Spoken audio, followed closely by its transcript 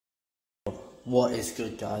What is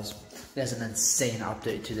good, guys? There's an insane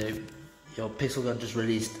update today. Yo, Pixel Gun just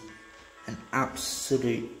released an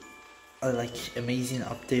absolute amazing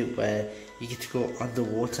update where you get to go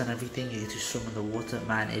underwater and everything. You get to swim in the water.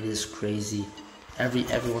 Man, it is crazy.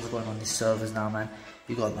 Everyone's going on these servers now, man.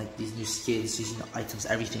 You got like these new skins, these new items.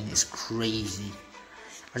 Everything is crazy.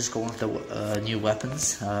 I just got one of the new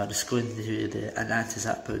weapons. Just go into the Atlantis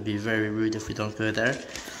app. It would be very rude if we don't go there.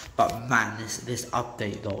 But man, this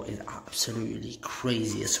update though is absolutely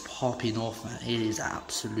crazy. It's popping off, man. It is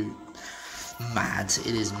absolute mad.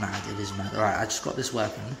 It is mad. It is mad. Alright, I just got this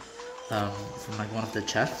weapon from like one of the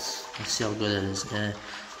chats. Let's see how good it is.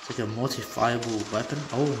 It's like a modifiable weapon.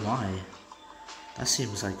 Oh my, that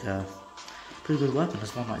seems like a pretty good weapon,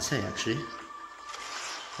 as one might say, actually.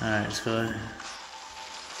 Alright, let's go.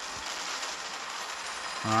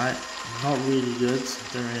 Alright, not really good.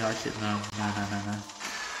 Don't really like it. No.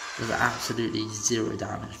 Does absolutely zero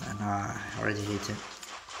damage, man. I already hate it.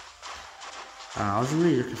 I was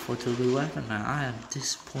really looking forward to a good weapon, man. I am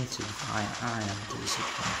disappointed. I am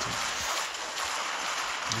disappointed.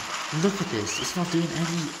 Like, look at this. It's not doing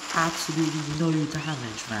absolutely no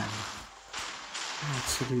damage, man.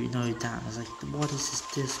 Absolutely no damage. Like, what is this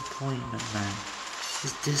disappointment, man?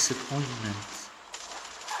 This disappointment.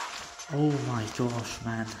 Oh my gosh,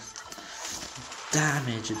 man.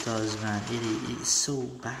 Damage it does, man. It is so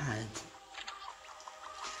bad.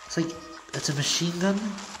 It's like it's a machine gun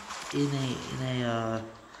in a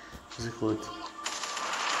what's it called?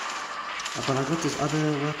 But I got this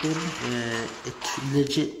other weapon where it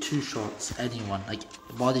legit two shots anyone, like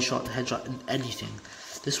body shot, headshot, and anything.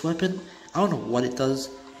 This weapon, I don't know what it does.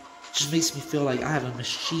 It just makes me feel like I have a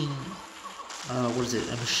machine. What is it?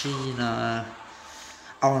 A machine.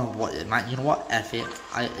 I don't know what it might. You know what? F it.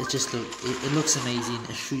 It just looks amazing.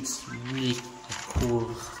 It shoots really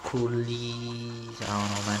coolly. I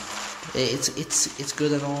don't know, man. It's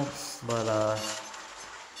good and all, but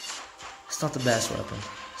it's not the best weapon.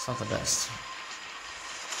 It's not the best.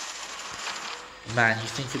 Man, you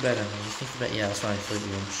think you're better than me. You think you're better. Yeah, that's why I thought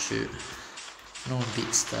you would shoot. No one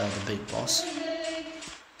beats the big boss.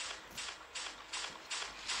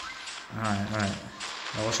 Alright.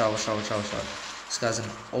 Now watch out. This guy's an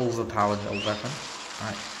overpowered little weapon.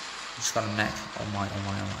 Alright, just got a mech. Oh my.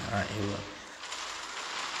 Alright, here we go.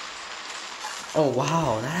 Oh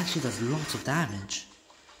wow, that actually does lots of damage.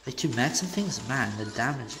 Like two mechs and things, man, the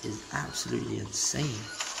damage is absolutely insane.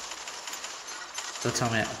 Don't tell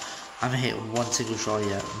me I haven't hit one single shot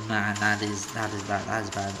yet. Man, that is bad. That is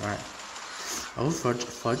bad. Alright. Oh, fudge.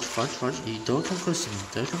 You don't come close to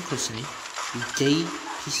me. You gay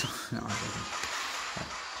piece of... No, I'm joking.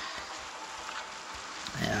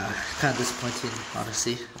 Yeah, kind of disappointing,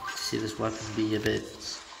 honestly, to see this weapon be a bit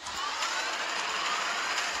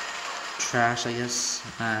trash, I guess.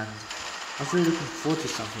 And I was really looking forward to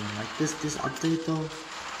something like this update though.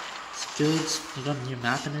 It's good. You got a new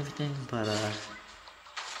map and everything, but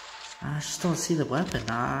I just don't see the weapon.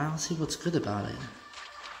 I don't see what's good about it.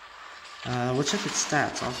 We'll check its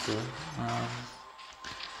stats after.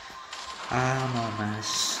 I don't know, man.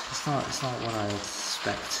 It's not what I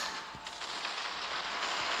expect.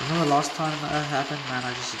 You know the last time that happened, man,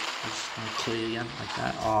 I just gonna kill you again like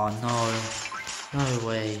that. Oh no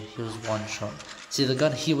way, he was one shot. See the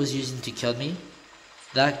gun he was using to kill me,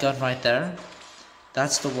 that gun right there,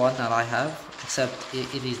 that's the one that I have, except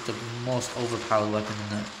it is the most overpowered weapon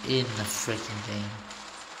in the freaking game.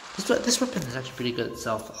 This weapon is actually pretty good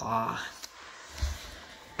itself.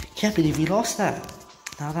 Can't believe we lost that.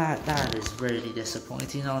 Now that is really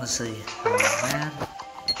disappointing, honestly. Oh man.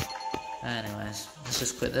 Anyways, let's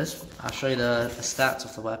just quit this. I'll show you the stats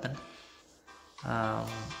of the weapon. Oh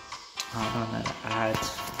no, that ad.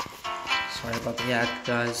 Sorry about the ad,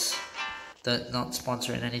 guys. Not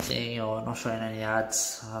sponsoring anything or not showing any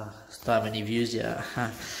ads. Don't have any views yet.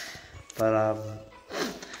 But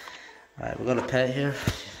alright, we got a pet here.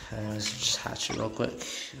 Let's just hatch it real quick.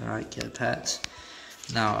 Alright, get a pet.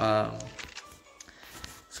 Now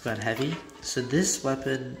let's go on heavy. So this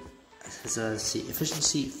weapon has a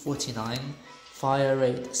efficiency 49, fire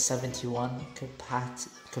rate 71,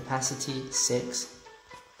 capacity 6,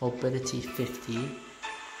 mobility 50,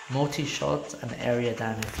 multi-shot and area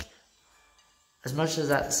damage. As much as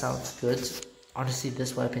that sounds good, honestly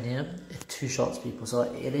this weapon here, it two shots people, so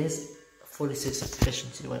it is 46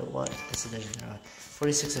 efficiency. Wait, what? It's a division, right?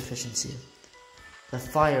 46 efficiency. The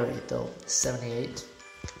fire rate though, 78,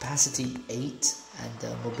 capacity 8, and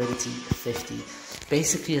mobility 50.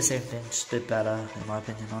 Basically the same thing, just a bit better in my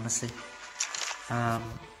opinion, honestly.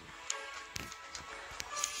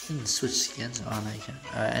 Switch skins. Oh no, you can.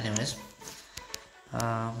 Anyways,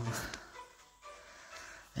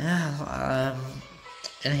 yeah,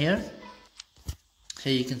 in here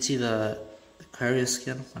you can see the Aquarius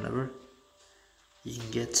skin, whatever. You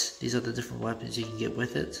can get, these are the different weapons you can get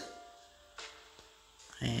with it.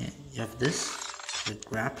 And you have this, the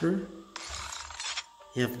grappler.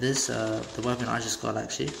 You have this, the weapon I just got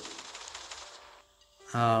actually.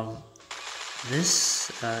 This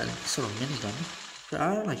sort of minigun, but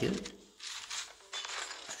I like it.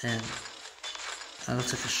 And that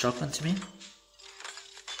looks like a shotgun to me.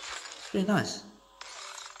 It's pretty nice.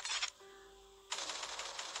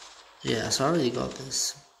 Yeah, so I already got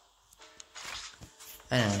this.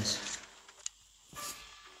 Anyways.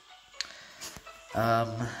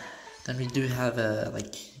 Then we do have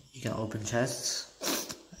like, you can open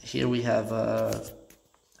chests. Here we have I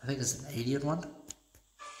think it's an alien one.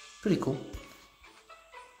 Pretty cool.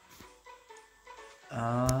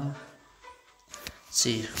 Let's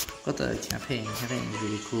see, got the campaign. The campaign is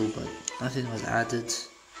really cool, but nothing was added.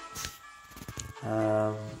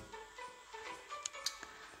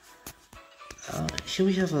 Here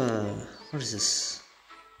we have a, what is this?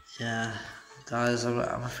 Yeah, guys,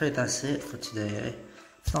 I'm afraid that's it for today.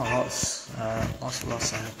 Not lots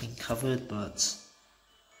have been covered, but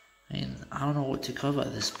I mean, I don't know what to cover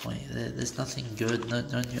at this point. There's nothing good, no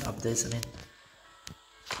new updates. I mean,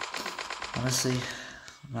 honestly,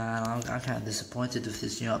 man, I'm kind of disappointed with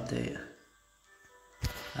this new update.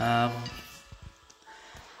 I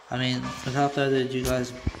mean, without further ado,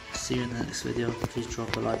 guys, see you in the next video. Please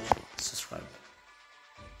drop a like.